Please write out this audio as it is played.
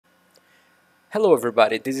Hello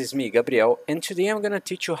everybody, this is me, Gabriel, and today I'm gonna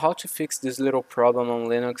teach you how to fix this little problem on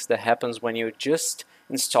Linux that happens when you just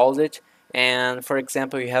installed it and for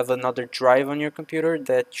example you have another drive on your computer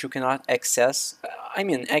that you cannot access.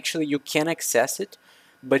 Actually you can access it,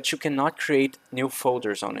 but you cannot create new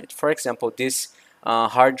folders on it. For example, this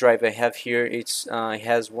hard drive I have here, it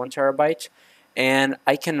has 1 terabyte and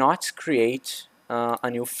I cannot create a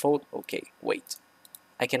new folder. Okay, wait.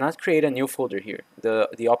 I cannot create a new folder here.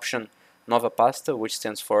 The option Nova Pasta, which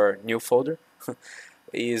stands for new folder,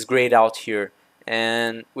 is grayed out here.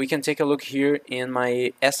 And we can take a look here in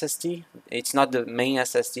my SSD. It's not the main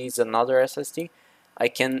SSD, it's another SSD. I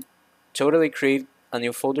can totally create a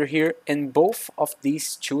new folder here, and both of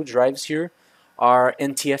these two drives here are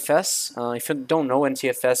NTFS. If you don't know,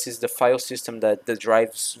 NTFS is the file system that the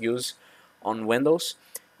drives use on Windows.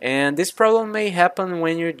 And this problem may happen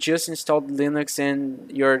when you just installed Linux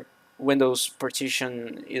and your Windows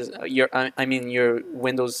partition is your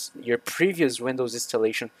previous Windows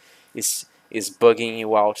installation is bugging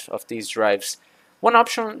you out of these drives. One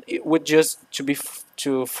option would just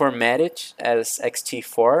to format it as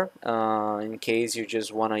ext4 in case you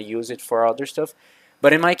just want to use it for other stuff.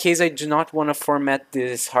 But in my case, I do not want to format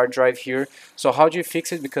this hard drive here. So how do you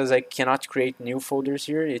fix it? Because I cannot create new folders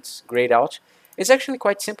here. It's grayed out. It's actually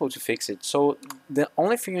quite simple to fix it. So the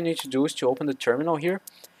only thing you need to do is to open the terminal here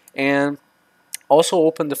and also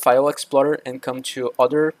open the file explorer and come to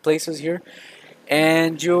other places here,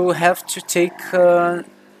 and you have to take a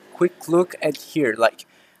quick look at here. Like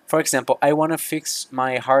for example, I want to fix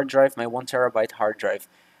my hard drive, my 1 terabyte hard drive.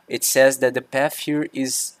 It says that the path here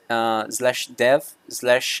is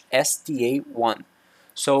 /dev/sda1.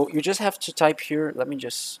 So you just have to type here. Let me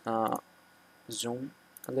just zoom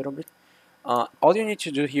a little bit. All you need to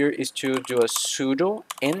do here is to do a sudo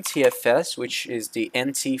NTFS, which is the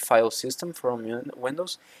NT file system from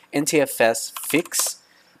Windows, NTFS fix,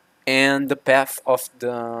 and the path of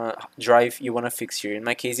the drive you want to fix here. In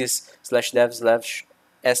my case is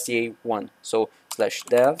 /dev/sda1. So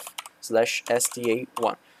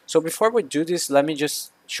 /dev/sda1. So before we do this, let me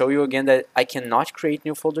just show you again that I cannot create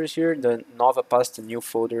new folders here. The Nova Pasta new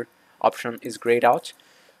folder option is grayed out.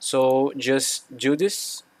 So just do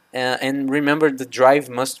this. And remember, the drive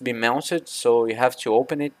must be mounted, so you have to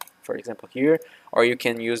open it, for example here, or you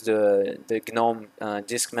can use the GNOME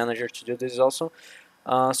disk manager to do this also.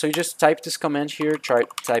 So you just type this command here,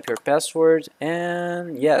 type your password,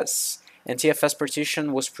 and yes, NTFS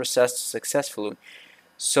partition was processed successfully.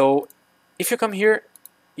 So if you come here,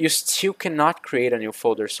 you still cannot create a new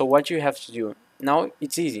folder. So what you have to do now,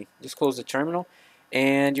 it's easy. Just close the terminal,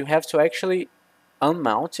 and you have to actually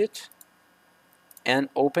unmount it and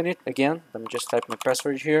open it again. Let me just type my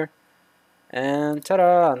password here, and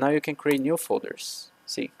ta-da! Now you can create new folders.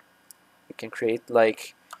 See, you can create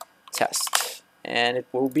like test, and it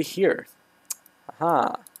will be here.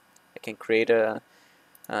 Aha! I can create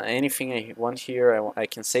anything I want here. I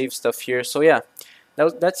can save stuff here. So yeah,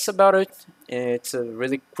 that's about it. It's a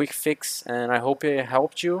really quick fix, and I hope it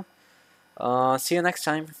helped you. See you next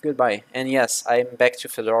time. Goodbye. And yes, I'm back to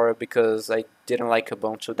Fedora because I didn't like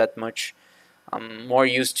Ubuntu that much. I'm more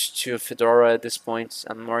used to Fedora at this point.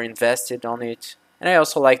 I'm more invested on it, and I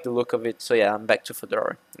also like the look of it. So yeah, I'm back to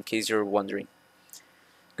Fedora, in case you're wondering.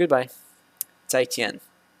 Goodbye. 再见.